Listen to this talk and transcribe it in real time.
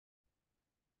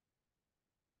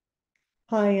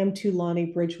Hi, I'm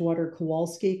Tulani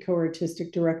Bridgewater-Kowalski,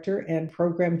 Co-Artistic Director and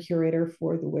Program Curator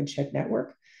for the Woodshed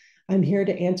Network. I'm here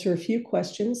to answer a few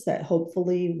questions that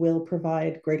hopefully will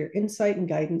provide greater insight and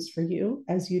guidance for you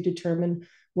as you determine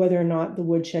whether or not the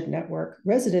Woodshed Network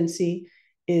residency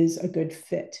is a good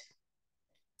fit.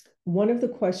 One of the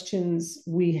questions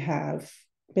we have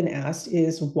been asked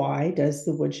is, why does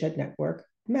the Woodshed Network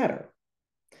matter?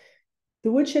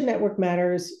 The Woodshed Network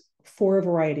matters for a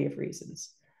variety of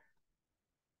reasons.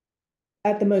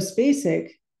 At the most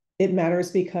basic, it matters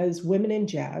because women in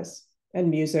jazz and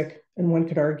music, and one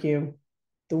could argue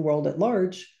the world at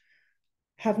large,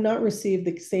 have not received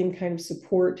the same kind of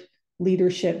support,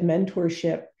 leadership,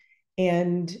 mentorship,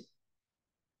 and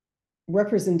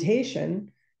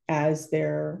representation as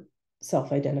their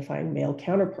self-identifying male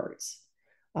counterparts.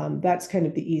 That's kind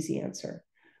of the easy answer.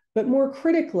 But more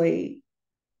critically,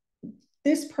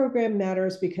 this program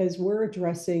matters because we're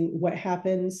addressing what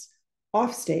happens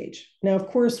off stage. Now, of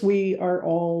course, we are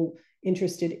all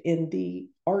interested in the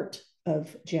art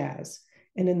of jazz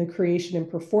and in the creation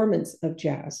and performance of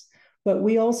jazz. But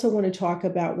we also want to talk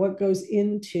about what goes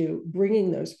into bringing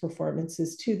those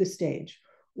performances to the stage,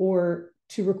 or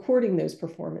to recording those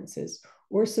performances,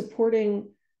 or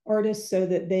supporting artists so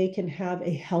that they can have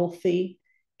a healthy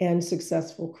and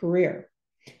successful career.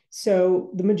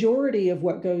 So the majority of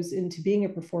what goes into being a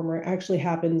performer actually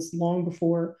happens long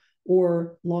before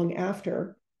or long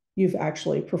after you've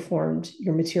actually performed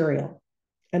your material.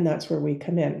 And that's where we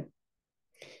come in.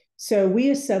 So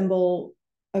we assemble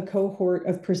a cohort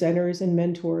of presenters and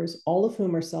mentors, all of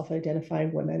whom are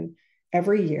self-identifying women,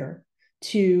 every year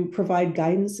to provide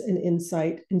guidance and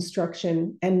insight,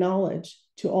 instruction, and knowledge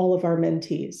to all of our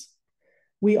mentees.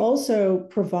 We also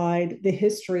provide the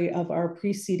history of our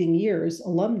preceding years'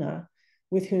 alumna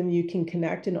with whom you can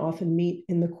connect and often meet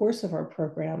in the course of our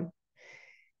program.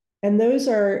 And those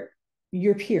are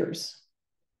your peers.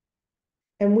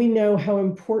 And we know how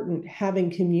important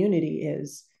having community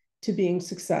is to being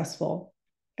successful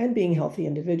and being healthy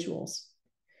individuals.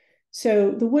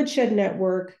 So the Woodshed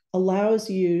Network allows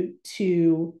you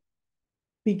to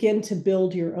begin to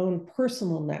build your own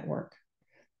personal network.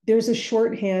 There's a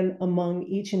shorthand among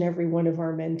each and every one of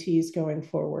our mentees going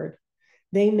forward.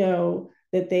 They know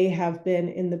that they have been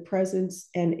in the presence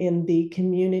and in the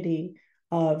community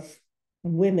of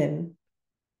women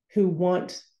who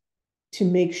want to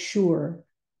make sure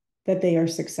that they are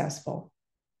successful.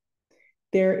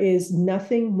 There is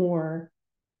nothing more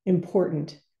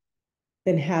important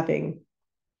than having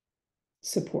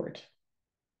support,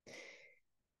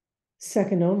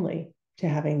 second only to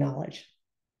having knowledge.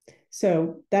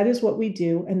 So that is what we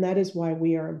do, and that is why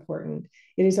we are important.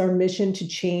 It is our mission to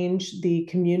change the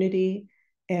community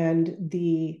and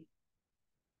the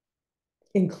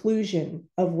inclusion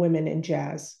of women in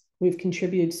jazz. We've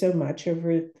contributed so much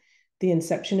over the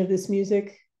inception of this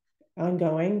music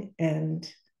ongoing, and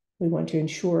we want to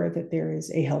ensure that there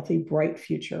is a healthy, bright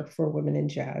future for women in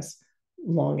jazz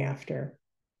long after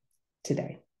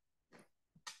today.